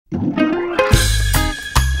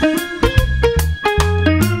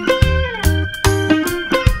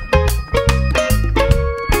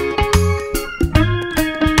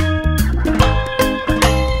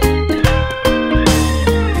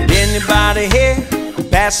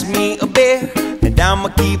pass me a beer, and I'ma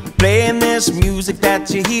keep playing this music that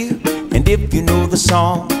you hear. And if you know the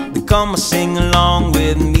song, then come and sing along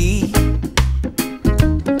with me.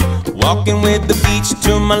 Walking with the beach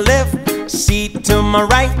to my left, seat to my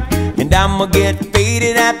right, and I'ma get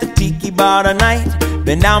faded at the tiki bar tonight.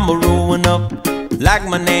 Then I'ma rolling up like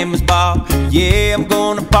my name is Bob. Yeah, I'm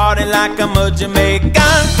gonna party like I'm a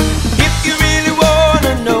Jamaican. If you really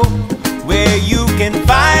wanna know where you can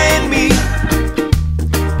find me,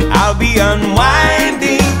 I'll be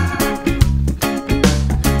unwinding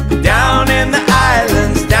down in the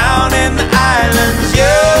islands, down in the islands.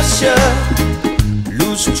 You should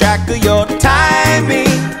lose track of your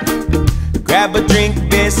timing. Grab a drink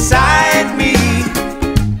beside me.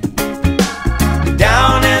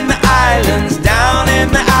 Down in the islands, down in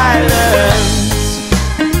the islands.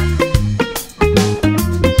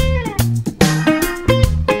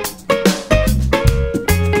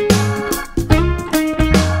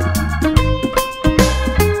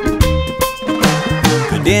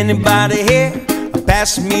 Could anybody here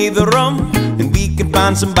pass me the rum, and we can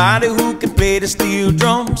find somebody who can play the steel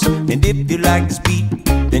drums? And if you like this beat,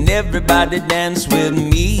 then everybody dance with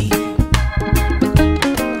me.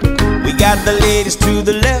 We got the ladies to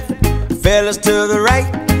the left, fellas to the right,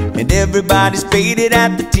 and everybody's faded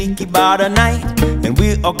at the tiki bar tonight. And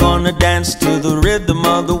we are gonna dance to the rhythm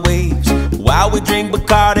of the waves while we drink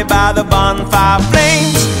Bacardi by the bonfire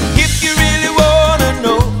flames. If you really wanna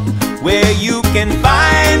know where you can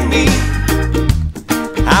find me,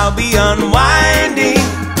 I'll be unwinding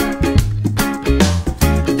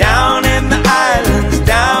down in the islands,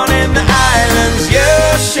 down in the islands. You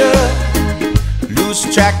should lose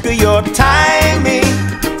track of your timing.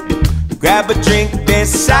 Grab a drink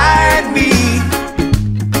beside me.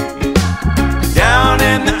 Down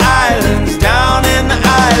in the islands, down in the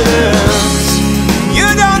islands. You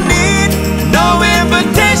don't need no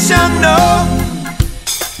invitation, no.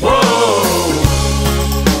 Whoa.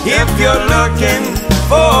 If you're looking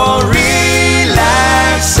for relaxation,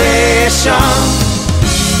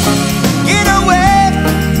 get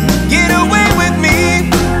away with me.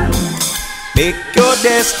 Pick your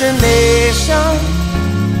destination,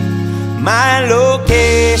 my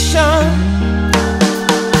location.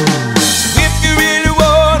 So if you really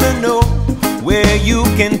wanna know where you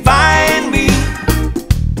can find me,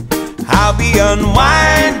 I'll be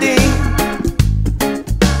unwinding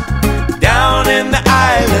down in the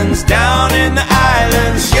islands, down in the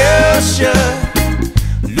islands. You should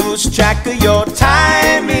lose track of your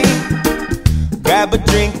timing. Grab a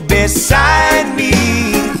drink beside me.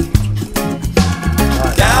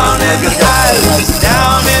 Down in the islands,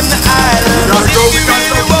 down in the islands. If you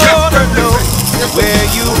really wanna know where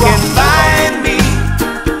you can find me,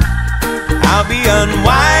 I'll be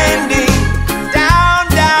unwinding down,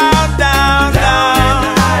 down, down, down,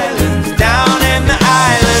 down in the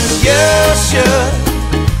islands. You should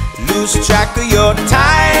lose track of your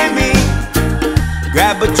timing.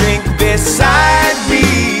 Grab a drink beside me.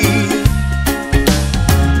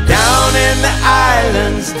 Down in the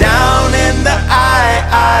islands, down in the islands.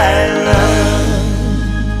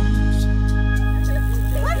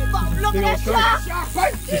 Look at that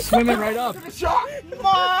shark! He's swimming right up. Look at the shark!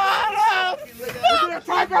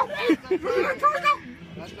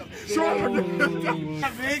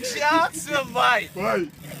 Big shots to Mike.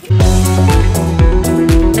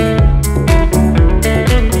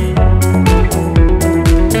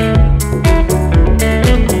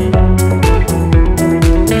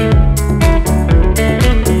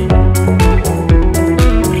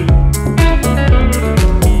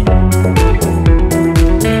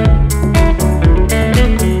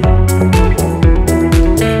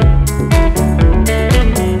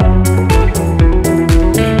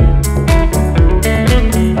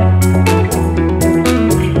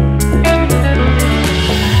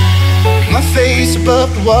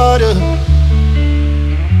 Above the water,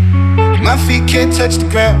 my feet can't touch the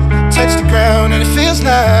ground, and it feels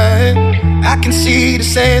like I can see the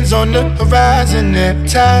sands on the horizon. Every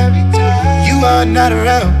time you are not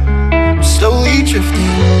around, I'm slowly drifting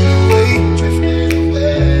away,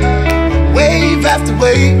 wave after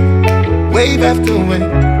wave, wave after wave.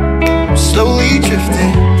 I'm slowly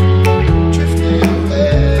drifting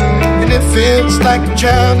away, and it feels like I'm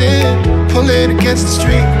drowning, pulling against the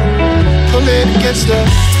stream, pulling against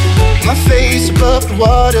my face above the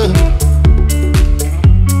water.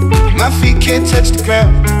 My feet can't touch the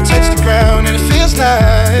ground, and it feels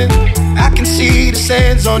like I can see the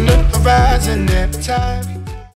sands on the horizon every time.